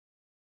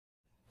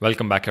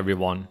Welcome back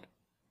everyone.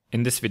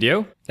 In this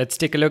video, let's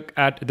take a look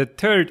at the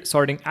third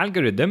sorting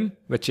algorithm,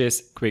 which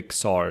is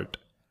quicksort.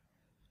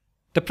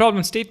 The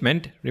problem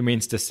statement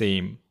remains the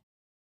same.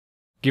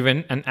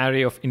 Given an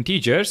array of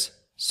integers,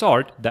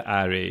 sort the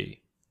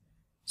array.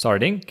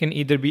 Sorting can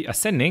either be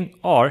ascending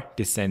or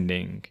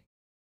descending.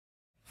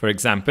 For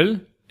example,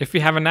 if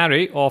we have an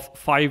array of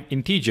 5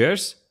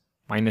 integers,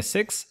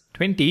 -6,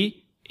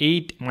 20,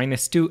 8,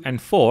 -2,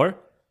 and 4,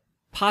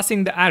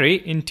 passing the array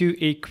into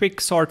a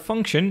quicksort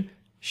function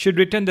should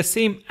return the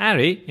same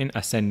array in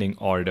ascending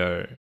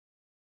order.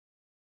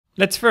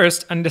 Let's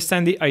first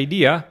understand the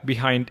idea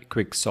behind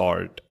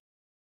quicksort.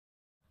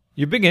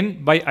 You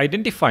begin by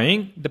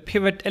identifying the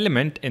pivot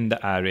element in the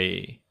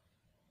array.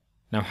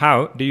 Now,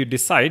 how do you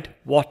decide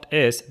what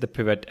is the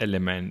pivot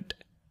element?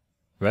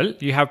 Well,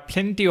 you have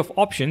plenty of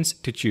options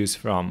to choose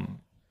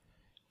from.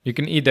 You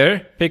can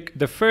either pick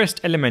the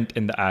first element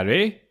in the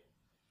array,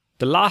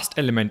 the last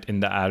element in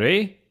the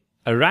array,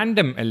 a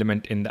random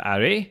element in the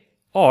array,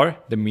 or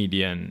the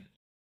median.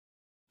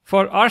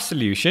 For our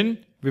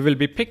solution, we will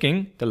be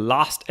picking the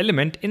last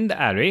element in the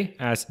array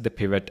as the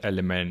pivot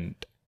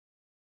element.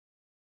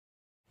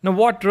 Now,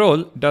 what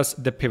role does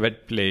the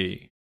pivot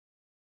play?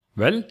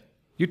 Well,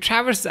 you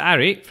traverse the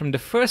array from the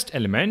first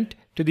element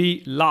to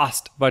the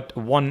last but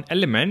one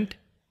element,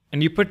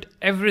 and you put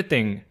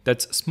everything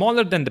that's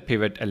smaller than the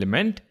pivot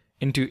element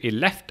into a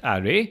left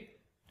array,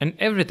 and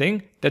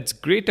everything that's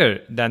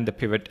greater than the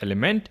pivot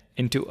element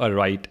into a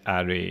right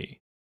array.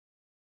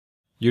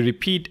 You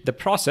repeat the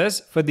process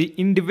for the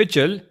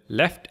individual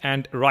left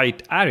and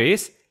right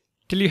arrays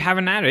till you have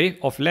an array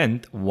of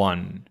length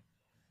 1.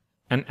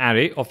 An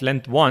array of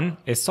length 1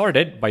 is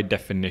sorted by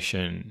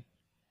definition.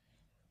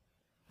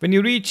 When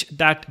you reach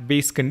that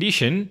base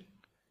condition,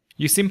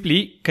 you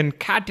simply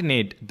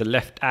concatenate the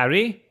left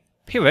array,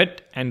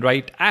 pivot, and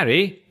right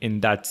array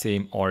in that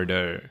same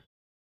order.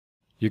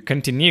 You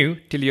continue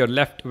till you're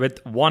left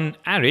with one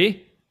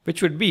array,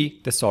 which would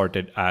be the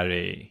sorted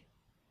array.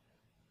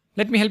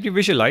 Let me help you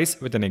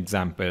visualize with an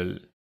example.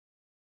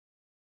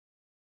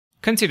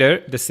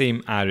 Consider the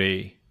same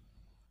array.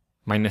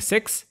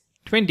 -6,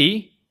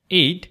 20,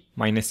 8,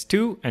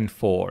 -2, and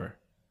 4.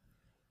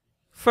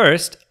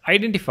 First,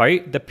 identify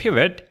the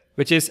pivot,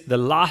 which is the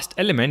last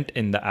element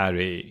in the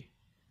array.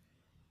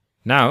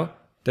 Now,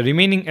 the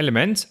remaining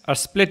elements are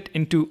split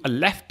into a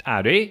left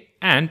array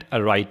and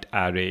a right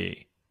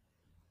array.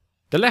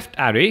 The left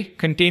array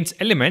contains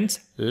elements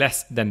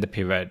less than the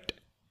pivot,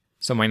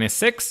 so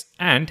 -6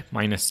 and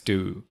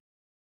 -2.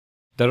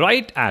 The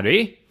right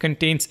array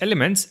contains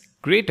elements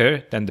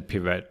greater than the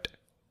pivot,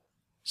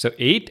 so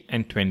 8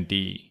 and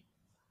 20.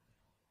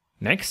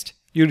 Next,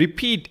 you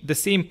repeat the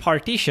same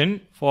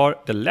partition for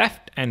the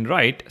left and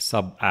right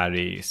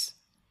sub-arrays.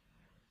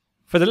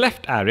 For the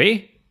left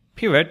array,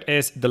 pivot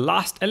is the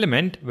last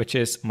element, which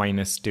is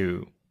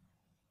 -2.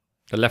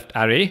 The left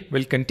array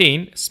will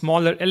contain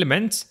smaller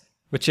elements,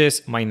 which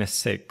is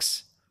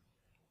 -6.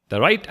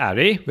 The right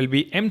array will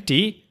be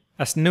empty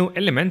as no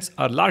elements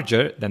are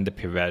larger than the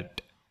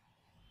pivot.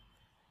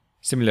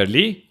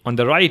 Similarly, on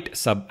the right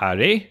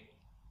sub-array,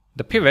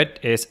 the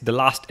pivot is the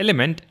last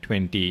element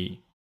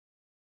 20.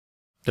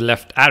 The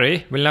left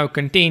array will now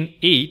contain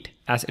 8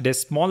 as it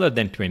is smaller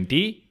than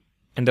 20,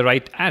 and the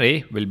right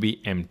array will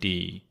be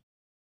empty.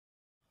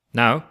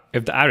 Now,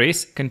 if the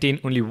arrays contain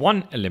only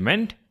one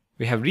element,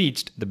 we have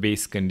reached the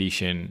base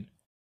condition.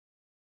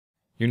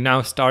 You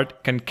now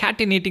start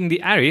concatenating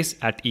the arrays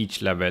at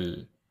each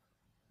level.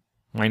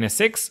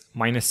 -6,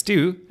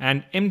 -2,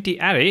 and empty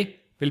array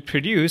will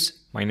produce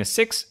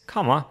 -6,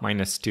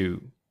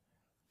 -2.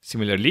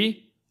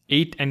 Similarly,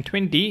 8 and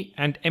 20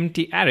 and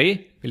empty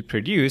array will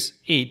produce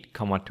 8,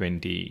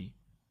 20.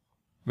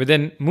 We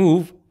then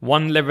move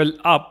one level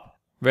up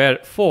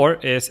where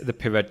 4 is the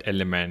pivot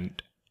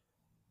element.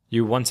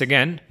 You once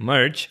again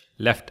merge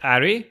left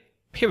array,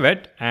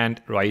 pivot,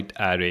 and right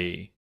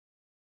array.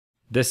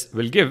 This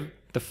will give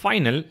the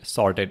final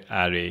sorted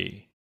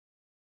array.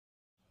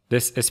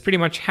 This is pretty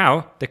much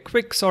how the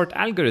quicksort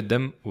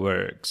algorithm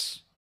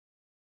works.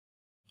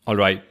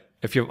 Alright,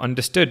 if you've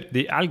understood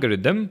the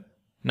algorithm,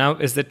 now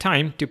is the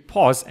time to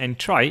pause and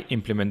try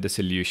implement the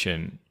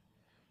solution.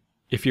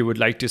 If you would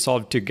like to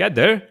solve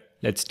together,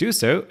 let's do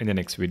so in the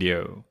next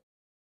video.